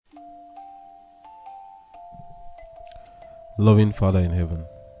Loving Father in heaven,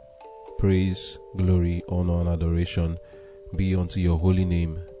 praise, glory, honor, and adoration be unto your holy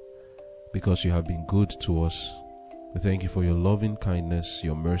name, because you have been good to us. We thank you for your loving kindness,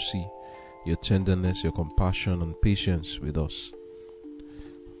 your mercy, your tenderness, your compassion, and patience with us.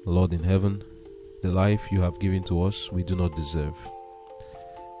 Lord in heaven, the life you have given to us we do not deserve.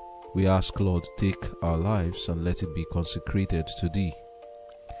 We ask, Lord, take our lives and let it be consecrated to Thee.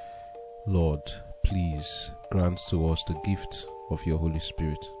 Lord, please grant to us the gift of your Holy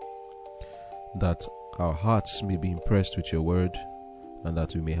Spirit, that our hearts may be impressed with your word, and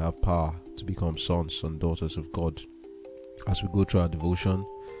that we may have power to become sons and daughters of God. As we go through our devotion,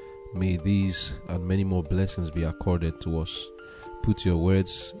 may these and many more blessings be accorded to us. Put your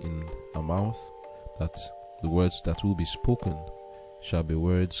words in our mouth, that the words that will be spoken shall be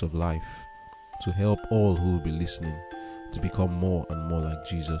words of life, to help all who will be listening to become more and more like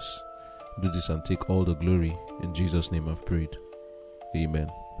Jesus. Do this and take all the glory. In Jesus' name I've prayed. Amen.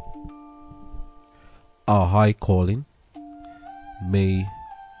 Our High Calling, May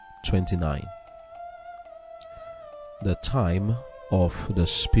 29. The time of the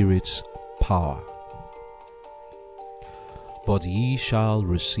Spirit's power. But ye shall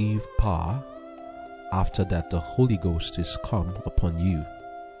receive power after that the Holy Ghost is come upon you,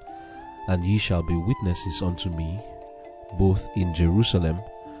 and ye shall be witnesses unto me, both in Jerusalem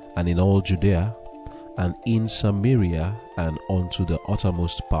and in all Judea, and in Samaria, and unto the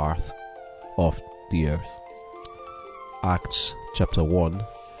uttermost part of the earth. Acts chapter 1,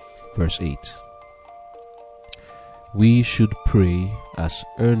 verse 8. We should pray as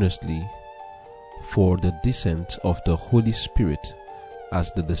earnestly for the descent of the Holy Spirit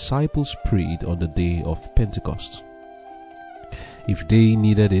as the disciples prayed on the day of Pentecost. If they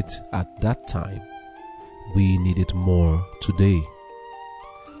needed it at that time, we need it more today.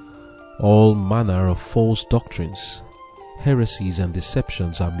 All manner of false doctrines, heresies, and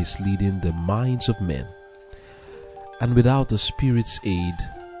deceptions are misleading the minds of men, and without the Spirit's aid,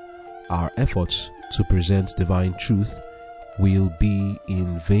 our efforts to present divine truth will be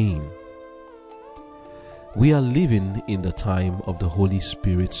in vain. We are living in the time of the Holy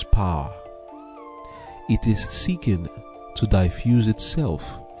Spirit's power. It is seeking to diffuse itself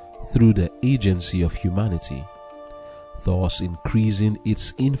through the agency of humanity, thus increasing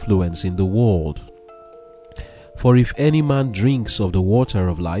its influence in the world. For if any man drinks of the water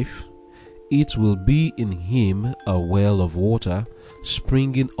of life, it will be in him a well of water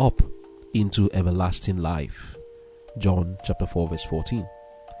springing up into everlasting life. John chapter 4 verse 14.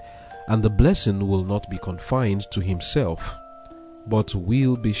 And the blessing will not be confined to himself, but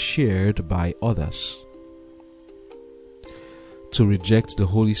will be shared by others. To reject the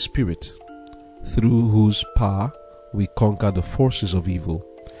Holy Spirit, through whose power we conquer the forces of evil,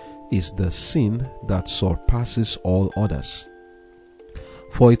 is the sin that surpasses all others.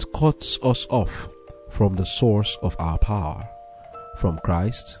 For it cuts us off from the source of our power, from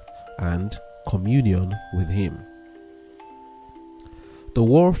Christ and communion with Him. The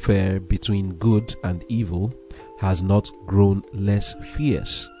warfare between good and evil has not grown less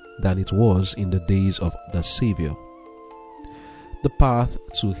fierce than it was in the days of the Savior. The path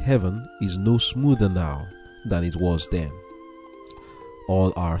to heaven is no smoother now than it was then.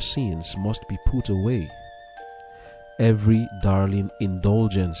 All our sins must be put away. Every darling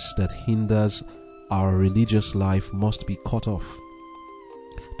indulgence that hinders our religious life must be cut off.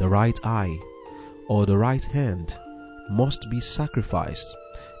 The right eye or the right hand must be sacrificed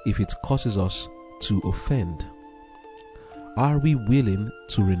if it causes us to offend. Are we willing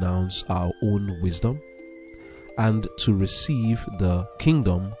to renounce our own wisdom and to receive the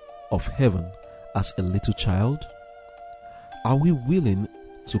kingdom of heaven as a little child? Are we willing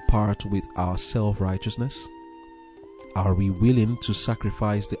to part with our self-righteousness? Are we willing to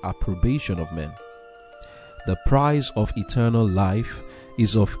sacrifice the approbation of men? The prize of eternal life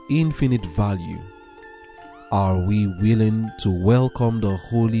is of infinite value. Are we willing to welcome the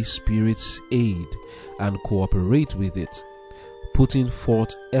Holy Spirit's aid and cooperate with it, putting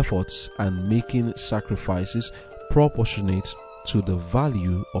forth efforts and making sacrifices proportionate to the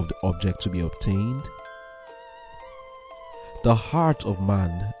value of the object to be obtained? The heart of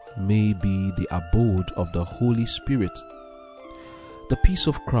man may be the abode of the Holy Spirit. The peace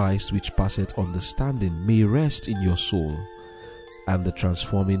of Christ which passeth understanding may rest in your soul, and the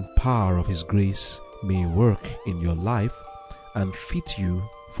transforming power of His grace may work in your life and fit you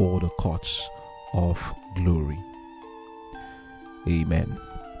for the courts of glory. Amen.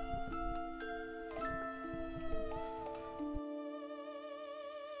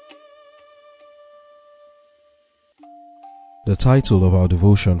 The title of our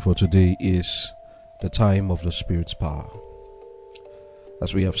devotion for today is The Time of the Spirit's Power.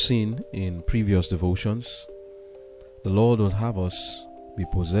 As we have seen in previous devotions, the Lord will have us be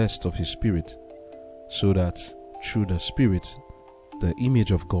possessed of His Spirit, so that through the Spirit, the image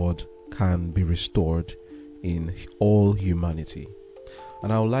of God can be restored in all humanity.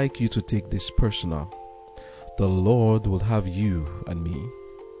 And I would like you to take this personal. The Lord will have you and me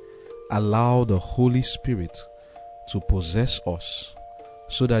allow the Holy Spirit to possess us,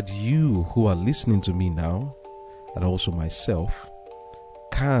 so that you who are listening to me now, and also myself,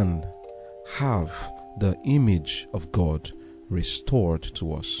 can have the image of God restored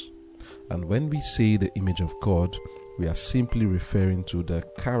to us. And when we say the image of God, we are simply referring to the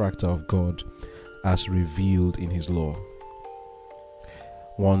character of God as revealed in His law.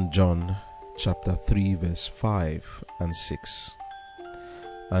 1 John chapter 3 verse 5 and 6.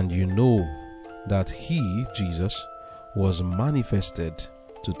 And you know that He, Jesus, was manifested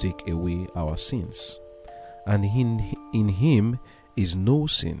to take away our sins, and in Him is no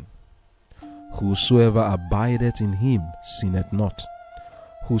sin. Whosoever abideth in Him sinneth not.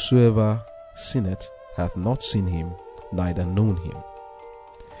 Whosoever sinneth hath not seen Him, neither known Him.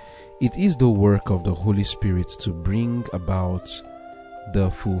 It is the work of the Holy Spirit to bring about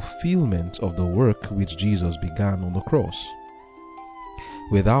the fulfillment of the work which Jesus began on the cross.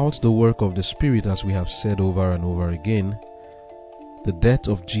 Without the work of the Spirit, as we have said over and over again, the death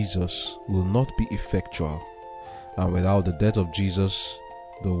of Jesus will not be effectual. And without the death of Jesus,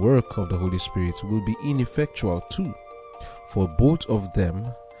 the work of the Holy Spirit will be ineffectual too. For both of them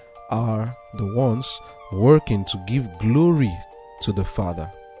are the ones working to give glory to the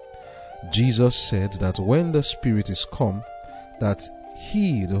Father. Jesus said that when the Spirit is come, that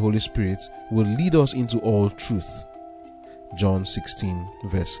He, the Holy Spirit, will lead us into all truth. John 16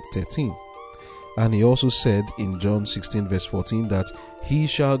 verse 13. And He also said in John 16 verse 14 that He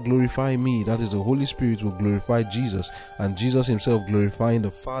shall glorify me, that is, the Holy Spirit will glorify Jesus, and Jesus Himself glorifying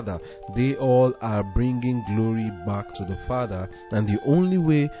the Father. They all are bringing glory back to the Father, and the only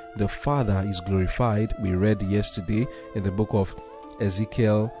way the Father is glorified, we read yesterday in the book of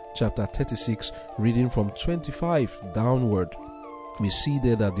Ezekiel chapter 36, reading from 25 downward. We see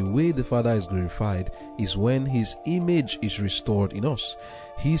there that the way the Father is glorified is when His image is restored in us.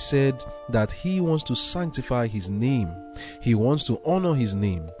 He said that He wants to sanctify His name. He wants to honor His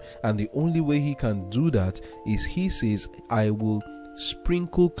name. And the only way He can do that is He says, I will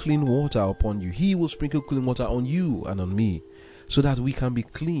sprinkle clean water upon you. He will sprinkle clean water on you and on me, so that we can be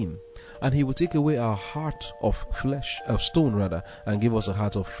clean. And He will take away our heart of flesh, of stone rather, and give us a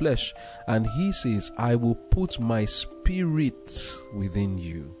heart of flesh. And He says, I will put my Spirit within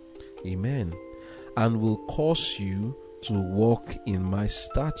you. Amen. And will cause you to walk in my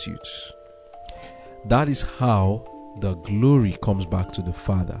statutes. That is how the glory comes back to the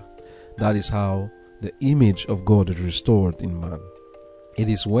Father. That is how the image of God is restored in man. It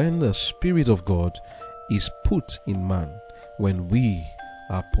is when the Spirit of God is put in man, when we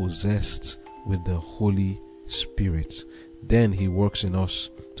are possessed with the Holy Spirit. Then He works in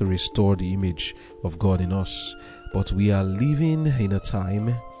us to restore the image of God in us. But we are living in a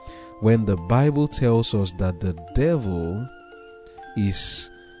time when the Bible tells us that the devil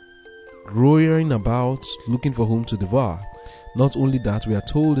is roaring about looking for whom to devour. Not only that, we are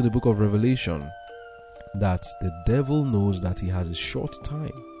told in the book of Revelation that the devil knows that he has a short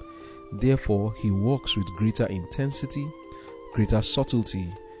time. Therefore, he works with greater intensity, greater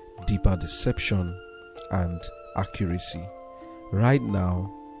subtlety, deeper deception, and accuracy. Right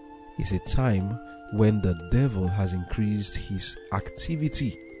now is a time when the devil has increased his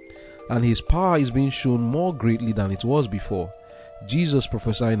activity, and his power is being shown more greatly than it was before. Jesus,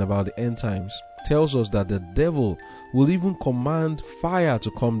 prophesying about the end times, tells us that the devil will even command fire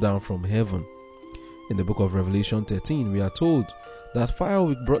to come down from heaven. In the book of Revelation 13, we are told that fire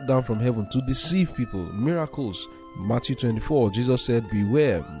will be brought down from heaven to deceive people. Miracles. Matthew 24, Jesus said,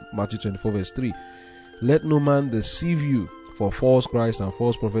 beware. Matthew 24 verse 3. Let no man deceive you, for false Christ and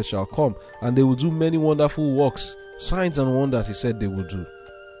false prophets shall come, and they will do many wonderful works. Signs and wonders, He said they will do.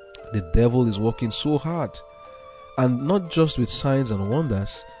 The devil is working so hard, and not just with signs and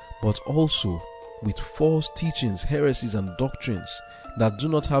wonders, but also with false teachings, heresies, and doctrines that do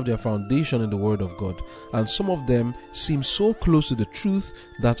not have their foundation in the Word of God. And some of them seem so close to the truth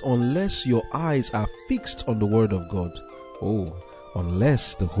that unless your eyes are fixed on the Word of God,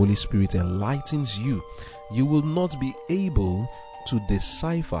 unless the Holy Spirit enlightens you, you will not be able to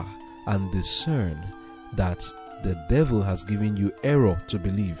decipher and discern that the devil has given you error to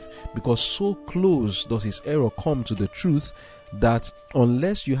believe, because so close does his error come to the truth that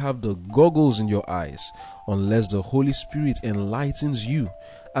unless you have the goggles in your eyes, unless the Holy Spirit enlightens you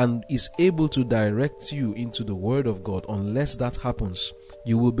and is able to direct you into the Word of God, unless that happens,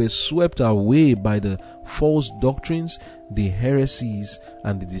 You will be swept away by the false doctrines, the heresies,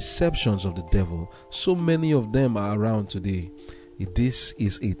 and the deceptions of the devil. So many of them are around today. This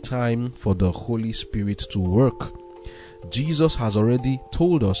is a time for the Holy Spirit to work. Jesus has already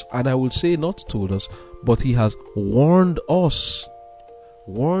told us, and I will say not told us, but he has warned us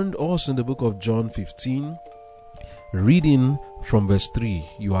in the book of John 15, reading from verse 3.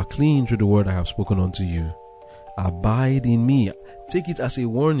 You are clean through the word I have spoken unto you. Abide in me. Take it as a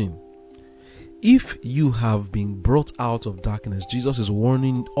warning. If you have been brought out of darkness, Jesus is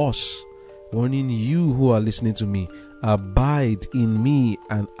warning us, warning you who are listening to me. Abide in me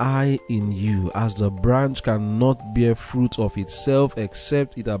and I in you. As the branch cannot bear fruit of itself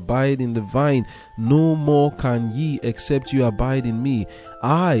except it abide in the vine, no more can ye except you abide in me.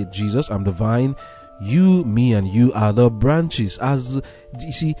 I, Jesus, am the vine. You, me, and you are the branches. As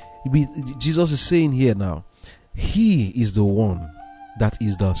you see, Jesus is saying here now, he is the one that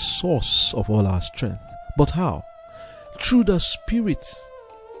is the source of all our strength. But how? Through the Spirit.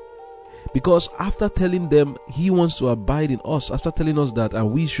 Because after telling them he wants to abide in us, after telling us that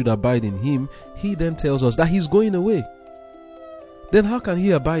and we should abide in him, he then tells us that he's going away. Then how can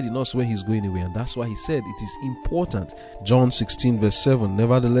he abide in us when he's going away? And that's why he said it is important. John 16 verse 7,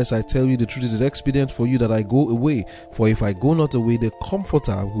 nevertheless I tell you the truth, it is expedient for you that I go away. For if I go not away, the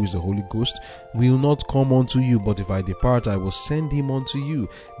Comforter, who is the Holy Ghost, will not come unto you. But if I depart, I will send him unto you.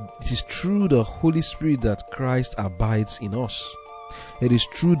 It is through the Holy Spirit that Christ abides in us. It is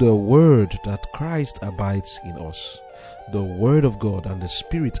through the Word that Christ abides in us. The Word of God and the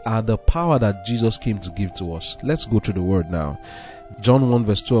Spirit are the power that Jesus came to give to us. Let's go to the Word now. John 1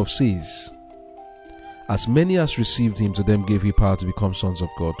 verse 12 says, as many as received him, to them gave he power to become sons of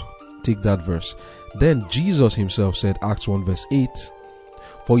God. Take that verse. Then Jesus himself said, Acts 1 verse 8,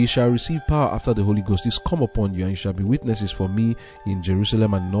 for you shall receive power after the Holy Ghost is come upon you, and you shall be witnesses for me in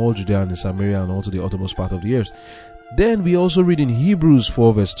Jerusalem and in all Judea and in Samaria and all to the uttermost part of the earth. Then we also read in Hebrews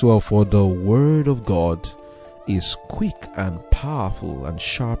 4 verse 12, for the word of God is quick and powerful and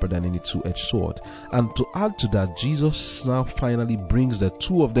sharper than any two-edged sword. And to add to that, Jesus now finally brings the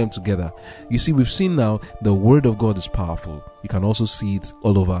two of them together. You see, we've seen now the word of God is powerful. You can also see it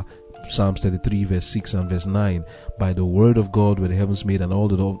all over Psalms 33 verse 6 and verse 9. By the word of God were the heavens made, and all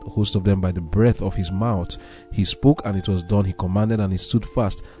the host of them by the breath of his mouth. He spoke and it was done. He commanded and it stood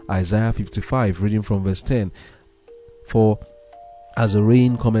fast. Isaiah 55 reading from verse 10. For as the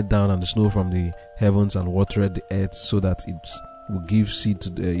rain cometh down and the snow from the heavens and watereth the earth, so that it will give seed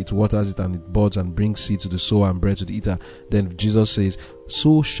to it waters it and it buds and brings seed to the sower and bread to the eater. Then Jesus says,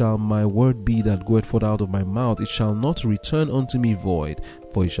 so shall my word be that goeth forth out of my mouth. It shall not return unto me void,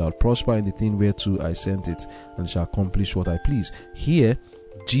 for it shall prosper in the thing whereto I sent it, and shall accomplish what I please. Here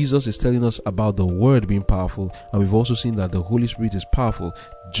Jesus is telling us about the word being powerful, and we've also seen that the Holy Spirit is powerful.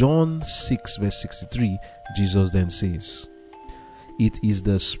 John 6 verse 63, Jesus then says, it is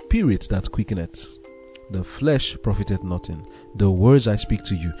the Spirit that quickeneth, the flesh profiteth nothing. The words I speak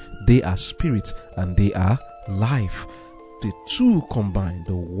to you, they are spirit and they are life. The two combined,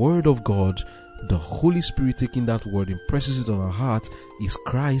 the word of God, the Holy Spirit taking that word, impresses it on our heart, is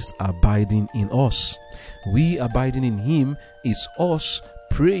Christ abiding in us. We abiding in him is us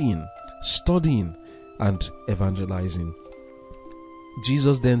praying, studying, and evangelizing.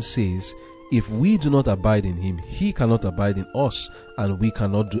 Jesus then says, if we do not abide in him, he cannot abide in us, and we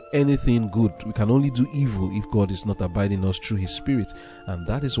cannot do anything good. We can only do evil if God is not abiding in us through his Spirit. And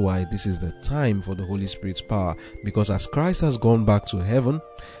that is why this is the time for the Holy Spirit's power. Because as Christ has gone back to heaven,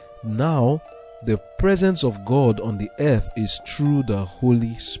 now the presence of God on the earth is through the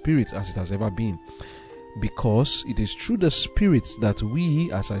Holy Spirit, as it has ever been. Because it is through the Spirit that we,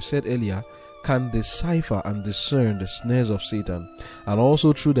 as I said earlier, can decipher and discern the snares of Satan, and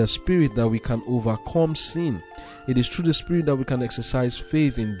also through the Spirit that we can overcome sin. It is through the Spirit that we can exercise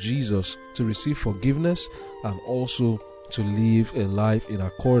faith in Jesus to receive forgiveness and also to live a life in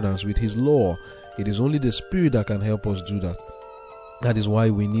accordance with his law. It is only the Spirit that can help us do that. That is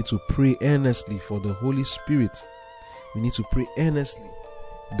why we need to pray earnestly for the Holy Spirit. We need to pray earnestly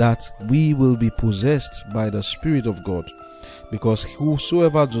that we will be possessed by the Spirit of God. Because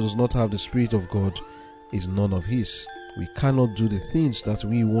whosoever does not have the Spirit of God is none of his. We cannot do the things that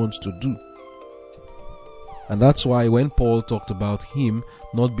we want to do. And that's why when Paul talked about him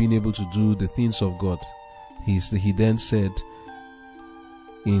not being able to do the things of God, he then said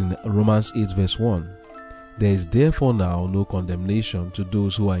in Romans 8 verse 1, there is therefore now no condemnation to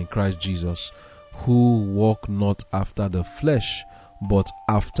those who are in Christ Jesus, who walk not after the flesh, but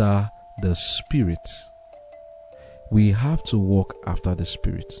after the Spirit. We have to walk after the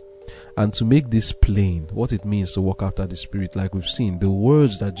Spirit. And to make this plain, what it means to walk after the Spirit, like we've seen, the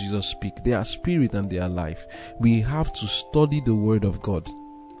words that Jesus speaks, they are spirit and they are life. We have to study the Word of God.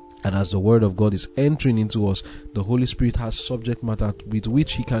 And as the Word of God is entering into us, the Holy Spirit has subject matter with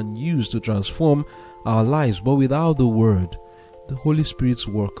which He can use to transform our lives. But without the Word, the Holy Spirit's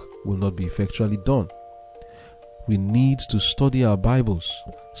work will not be effectually done. We need to study our Bibles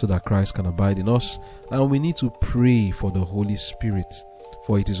so that Christ can abide in us. And we need to pray for the Holy Spirit.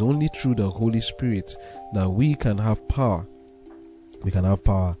 For it is only through the Holy Spirit that we can have power. We can have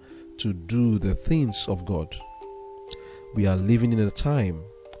power to do the things of God. We are living in a time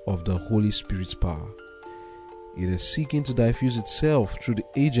of the Holy Spirit's power. It is seeking to diffuse itself through the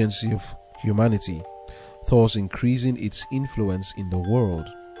agency of humanity, thus increasing its influence in the world.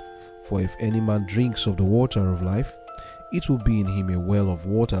 For if any man drinks of the water of life, it will be in him a well of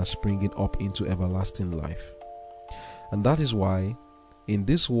water springing up into everlasting life. And that is why, in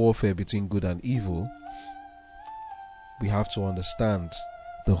this warfare between good and evil, we have to understand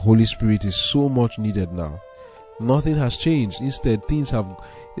the Holy Spirit is so much needed now. Nothing has changed. Instead, things have,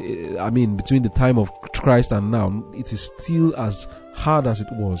 between the time of Christ and now, it is still as hard as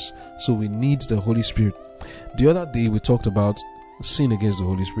it was. So we need the Holy Spirit. The other day we talked about sin against the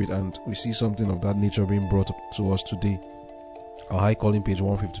Holy Spirit, and we see something of that nature being brought up to us today. Our High Calling, page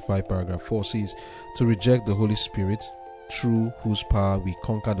 155, paragraph 4 says, to reject the Holy Spirit, through whose power we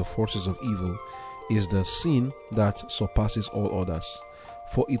conquer the forces of evil, is the sin that surpasses all others.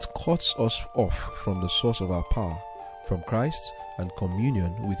 For it cuts us off from the source of our power, from Christ and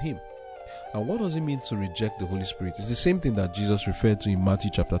communion with Him. And what does it mean to reject the Holy Spirit? It's the same thing that Jesus referred to in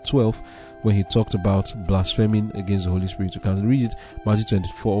Matthew chapter 12, when He talked about blaspheming against the Holy Spirit. You can read it, Matthew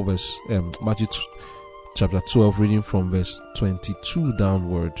chapter 12, reading from verse 22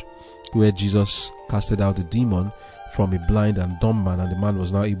 downward, where Jesus casted out the demon from a blind and dumb man, and the man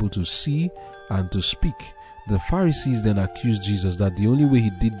was now able to see and to speak. The Pharisees then accused Jesus that the only way He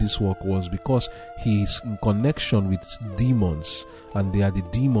did this work was because He is in connection with demons, and they are the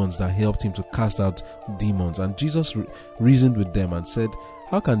demons that helped Him to cast out demons. And Jesus reasoned with them and said,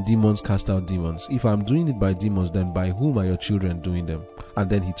 how can demons cast out demons? If I'm doing it by demons, then by whom are your children doing them? And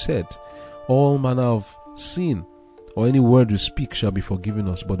then He said, all manner of sin or any word we speak shall be forgiven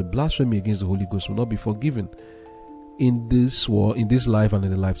us, but the blasphemy against the Holy Ghost will not be forgiven in this war, in this life, and in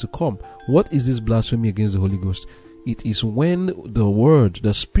the life to come. What is this blasphemy against the Holy Ghost? It is when the Word,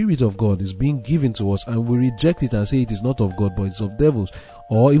 the Spirit of God, is being given to us and we reject it and say it is not of God but it's of devils.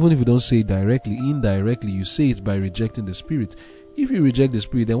 Or even if you don't say it directly, indirectly you say it by rejecting the Spirit. If you reject the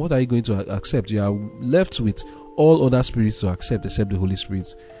Spirit, then what are you going to accept? You are left with all other spirits to accept except the Holy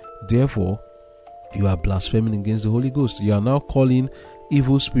Spirit. Therefore, you are blaspheming against the Holy Ghost. You are now calling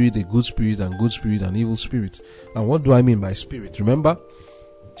evil spirit a good spirit, and good spirit an evil spirit. And what do I mean by spirit? Remember,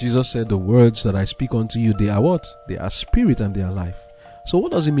 Jesus said, the words that I speak unto you, they are what? They are spirit and they are life. So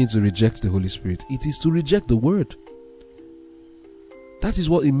what does it mean to reject the Holy Spirit? It is to reject the Word. That is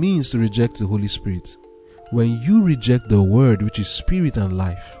what it means to reject the Holy Spirit. When you reject the Word, which is spirit and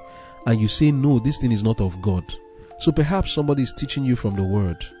life, and you say, no, this thing is not of God. So perhaps somebody is teaching you from the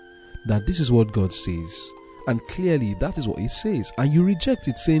Word that this is what God says, and clearly that is what it says, and you reject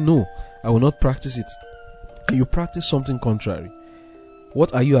it, say, no, I will not practice it, and you practice something contrary.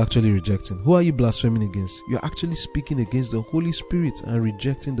 What are you actually rejecting? Who are you blaspheming against? You're actually speaking against the Holy Spirit and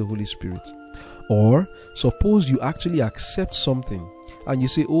rejecting the Holy Spirit. Or suppose you actually accept something and you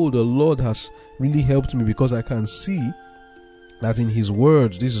say, oh, the Lord has really helped me because I can see that in His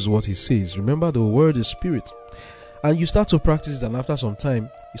words this is what He says. Remember, the Word is spirit. And you start to practice it, and after some time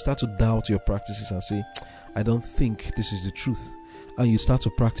you start to doubt your practices and say, I don't think this is the truth. And you start to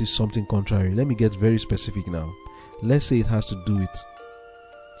practice something contrary. Let me get very specific now. Let's say it has to do with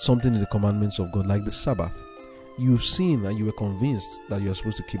something in the commandments of God, like the Sabbath. You've seen and you were convinced that you're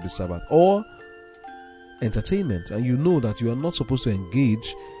supposed to keep the Sabbath. Or entertainment, and you know that you are not supposed to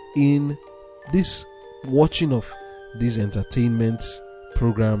engage in this watching of these entertainment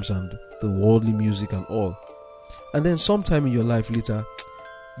programs and the worldly music and all. And then sometime in your life later,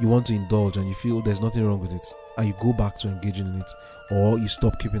 you want to indulge and you feel there's nothing wrong with it, and you go back to engaging in it, or you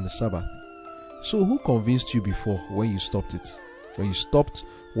stop keeping the Sabbath. So who convinced you before when you stopped it? When you stopped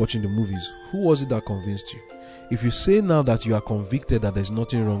watching the movies, who was it that convinced you? If you say now that you are convicted that there's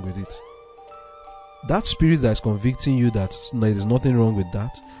nothing wrong with it, that spirit that is convicting you that there is nothing wrong with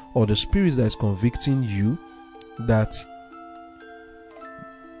that, or the spirit that is convicting you that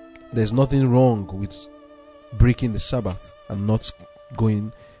there's nothing wrong with breaking the Sabbath and not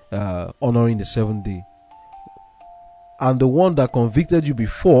going honoring the seventh day, and the one that convicted you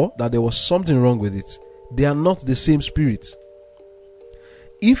before that there was something wrong with it, they are not the same spirit.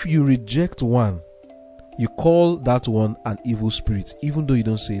 if you reject one, you call that one an evil spirit, even though you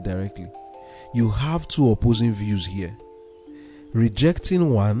don't say it directly. You have two opposing views here.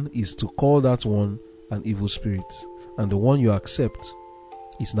 Rejecting one is to call that one an evil spirit, and the one you accept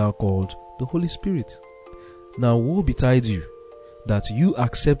is now called the Holy Spirit. Now, woe betide you that you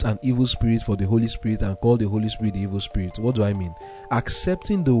accept an evil spirit for the Holy Spirit and call the Holy Spirit the evil spirit. What do I mean?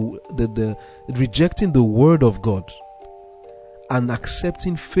 Accepting rejecting the word of God and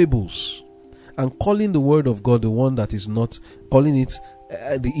accepting fables and calling the word of God the one that is not, calling it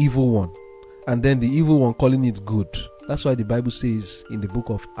the evil one, and then the evil one calling it good. That's why the Bible says in the book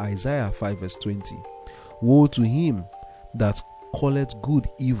of Isaiah 5 verse 20, woe to him that calleth good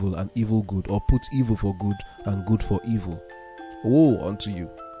evil and evil good, or puts evil for good and good for evil. Woe unto you.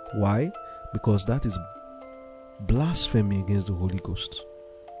 Why? Because that is blasphemy against the Holy Ghost.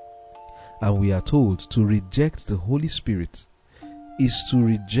 And we are told to reject the Holy Spirit is to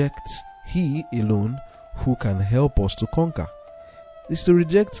reject He alone who can help us to conquer. It's to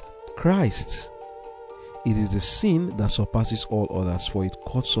reject Christ. It is the sin that surpasses all others, for it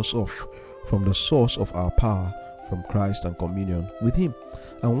cuts us off from the source of our power, from Christ and communion with Him.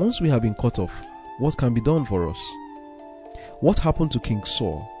 And once we have been cut off, what can be done for us? What happened to King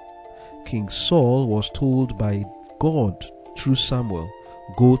Saul? King Saul was told by God through Samuel,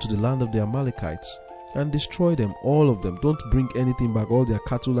 go to the land of the Amalekites and destroy them, all of them. Don't bring anything back, all their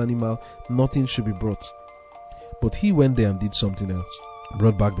cattle, animal, nothing should be brought. But he went there and did something else.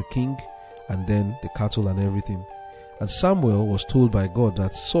 Brought back the king and then the cattle and everything. And Samuel was told by God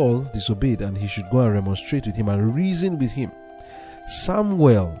that Saul disobeyed and he should go and remonstrate with him and reason with him.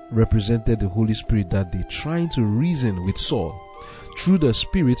 Samuel represented the Holy Spirit that day, trying to reason with Saul through the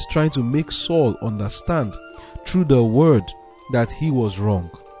Spirit, trying to make Saul understand through the word that he was wrong.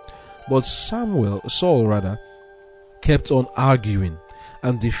 But Saul kept on arguing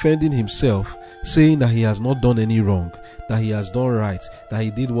and defending himself, saying that he has not done any wrong, that he has done right, that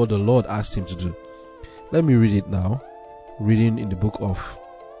he did what the Lord asked him to do. Let me read it now, reading in the book of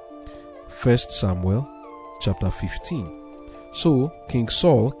 1 Samuel chapter 15. So King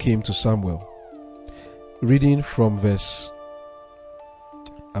Saul came to Samuel. I'll be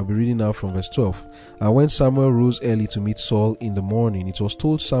reading now from verse 12. And when Samuel rose early to meet Saul in the morning, it was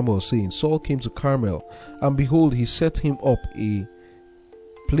told Samuel, saying, Saul came to Carmel, and behold, he set him up a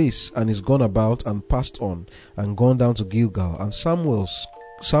place, and is gone about, and passed on, and gone down to Gilgal. And Samuel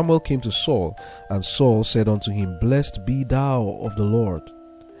came to Saul, and Saul said unto him, Blessed be thou of the Lord.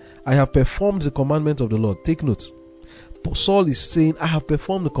 I have performed the commandment of the Lord. Take note. Saul is saying, I have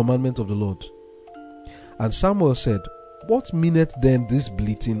performed the commandment of the Lord. And Samuel said, What meaneth then this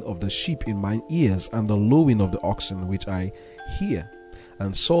bleating of the sheep in mine ears, and the lowing of the oxen which I hear?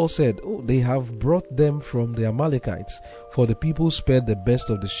 And Saul said, they have brought them from the Amalekites, for the people spared the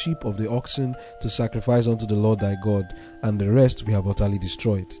best of the sheep of the oxen to sacrifice unto the Lord thy God, and the rest we have utterly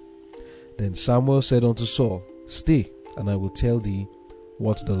destroyed. Then Samuel said unto Saul, Stay, and I will tell thee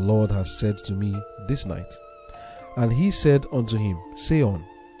what the Lord has said to me this night. And he said unto him, Say on.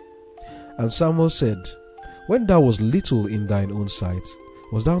 And Samuel said, When thou wast little in thine own sight,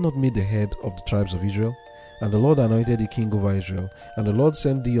 was thou not made the head of the tribes of Israel? And the Lord anointed thee king over Israel. And the Lord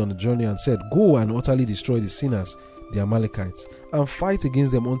sent thee on a journey and said, Go and utterly destroy the sinners, the Amalekites, and fight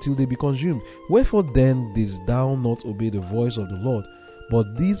against them until they be consumed. Wherefore then didst thou not obey the voice of the Lord,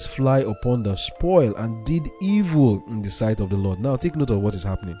 but didst fly upon the spoil, and did evil in the sight of the Lord? Now take note of what is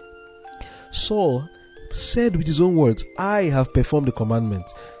happening. Saul said with his own words, I have performed the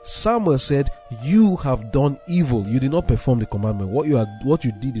commandment. Samuel said, you have done evil. You did not perform the commandment. What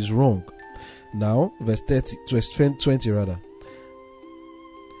you did is wrong. Now, verse 20 rather.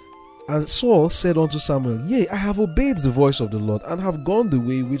 And Saul said unto Samuel, Yea, I have obeyed the voice of the Lord, and have gone the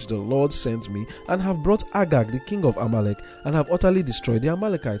way which the Lord sent me, and have brought Agag, the king of Amalek, and have utterly destroyed the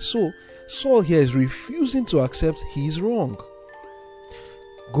Amalekites. So, Saul here is refusing to accept he is wrong.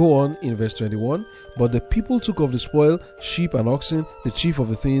 Go on in verse 21. But the people took of the spoil, sheep and oxen, the chief of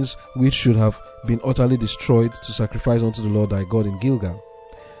the things which should have been utterly destroyed, to sacrifice unto the Lord thy God in Gilgal.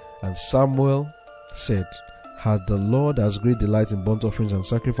 And Samuel said, Had the Lord as great delight in burnt offerings and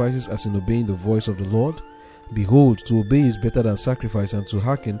sacrifices as in obeying the voice of the Lord? Behold, to obey is better than sacrifice, and to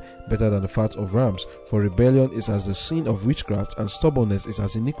hearken better than the fat of rams. For rebellion is as the sin of witchcraft, and stubbornness is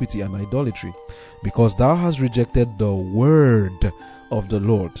as iniquity and idolatry. Because thou hast rejected the word of the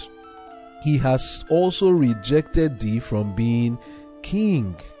Lord, he has also rejected thee from being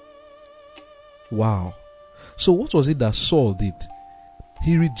king. Wow. So what was it that Saul did?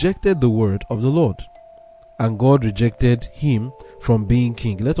 He rejected the word of the Lord, and God rejected him from being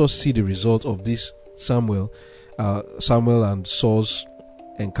king. Let us see the result of this Samuel and Saul's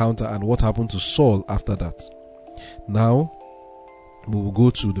encounter and what happened to Saul after that. Now, we will go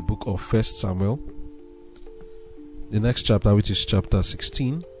to the book of 1 Samuel, the next chapter, which is chapter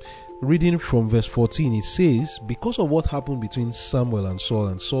 16. Reading from verse 14, it says, because of what happened between Samuel and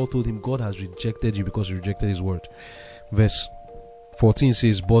Saul told him, God has rejected you because you rejected his word. Verse 14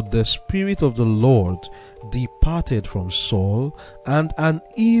 says, but the Spirit of the Lord departed from Saul, and an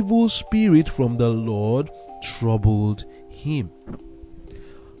evil spirit from the Lord troubled him.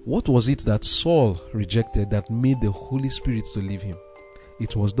 What was it that Saul rejected that made the Holy Spirit to leave him?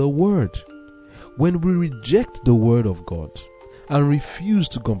 It was the word. When we reject the word of God and refuse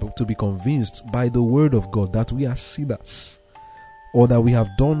to be convinced by the word of God that we are sinners or that we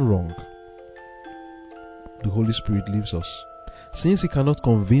have done wrong, the Holy Spirit leaves us. Since he cannot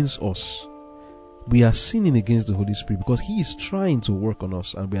convince us, we are sinning against the Holy Spirit because he is trying to work on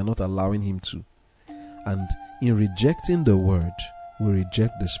us and we are not allowing him to. And in rejecting the word, we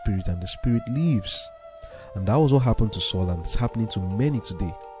reject the Spirit and the Spirit leaves. And that was what happened to Saul, and it's happening to many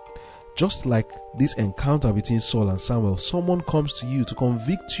today. Just like this encounter between Saul and Samuel, someone comes to you to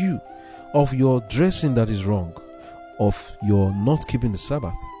convict you of your dressing that is wrong, of your not keeping the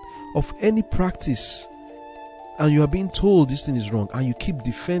Sabbath, of any practice, and you are being told this thing is wrong, and you keep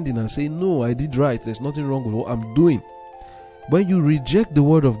defending and say, no, I did right, there's nothing wrong with what I'm doing. When you reject the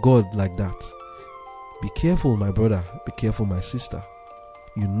word of God like that, be careful, my brother, be careful, my sister.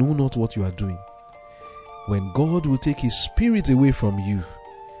 You know not what you are doing. When God will take his Spirit away from you,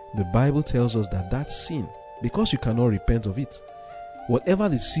 the Bible tells us that sin, because you cannot repent of it, whatever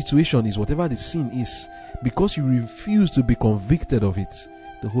the situation is, whatever the sin is, because you refuse to be convicted of it,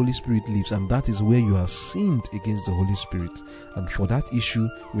 the Holy Spirit leaves, and that is where you have sinned against the Holy Spirit. And for that issue,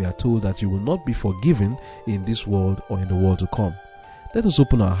 we are told that you will not be forgiven in this world or in the world to come. Let us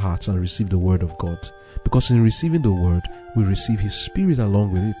open our hearts and receive the word of God, because in receiving the word, we receive his Spirit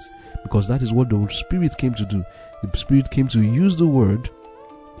along with it, because that is what the Spirit came to do. The Spirit came to use the word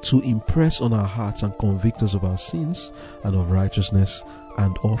to impress on our hearts and convict us of our sins and of righteousness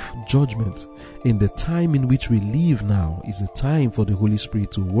and of judgment. In the time in which we live now is the time for the Holy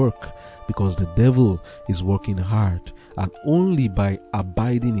Spirit to work, because the devil is working hard, and only by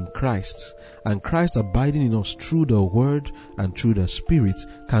abiding in Christ and Christ abiding in us through the word and through the Spirit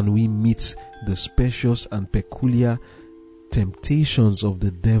can we meet the specious and peculiar temptations of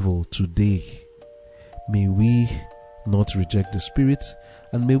the devil today. May we not reject the Spirit,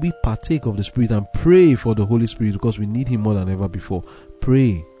 and may we partake of the Spirit and pray for the Holy Spirit, because we need him more than ever before.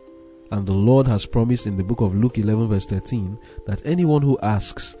 Pray. And the Lord has promised in the book of Luke 11 verse 13 that anyone who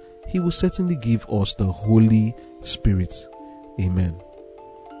asks, he will certainly give us the Holy Spirit. Amen.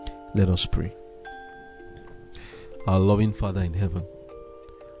 Let us pray. Our loving Father in heaven,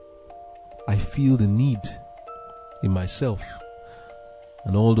 I feel the need in myself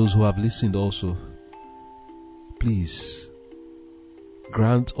and all those who have listened also. Please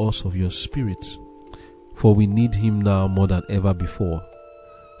grant us of your Spirit, for we need him now more than ever before.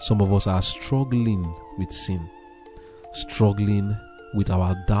 Some of us are struggling with sin, struggling with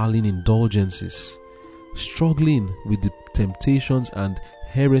our darling indulgences, struggling with the temptations and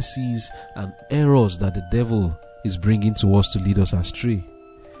heresies and errors that the devil is bringing to us to lead us astray.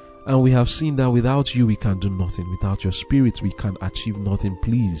 And we have seen that without you we can do nothing. Without your Spirit we can achieve nothing.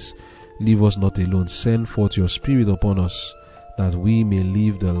 Please leave us not alone. Send forth your Spirit upon us, that we may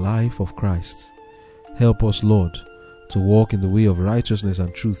live the life of Christ. Help us, Lord, to walk in the way of righteousness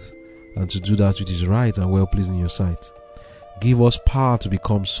and truth, and to do that which is right and well pleasing in your sight. Give us power to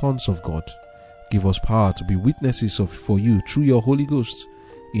become sons of God. Give us power to be witnesses for you through your Holy Ghost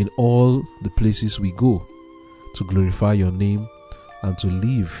in all the places we go, to glorify your name and to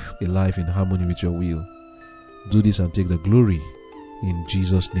live a life in harmony with your will. Do this and take the glory. In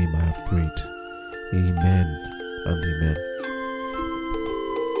Jesus' name I have prayed. Amen and amen.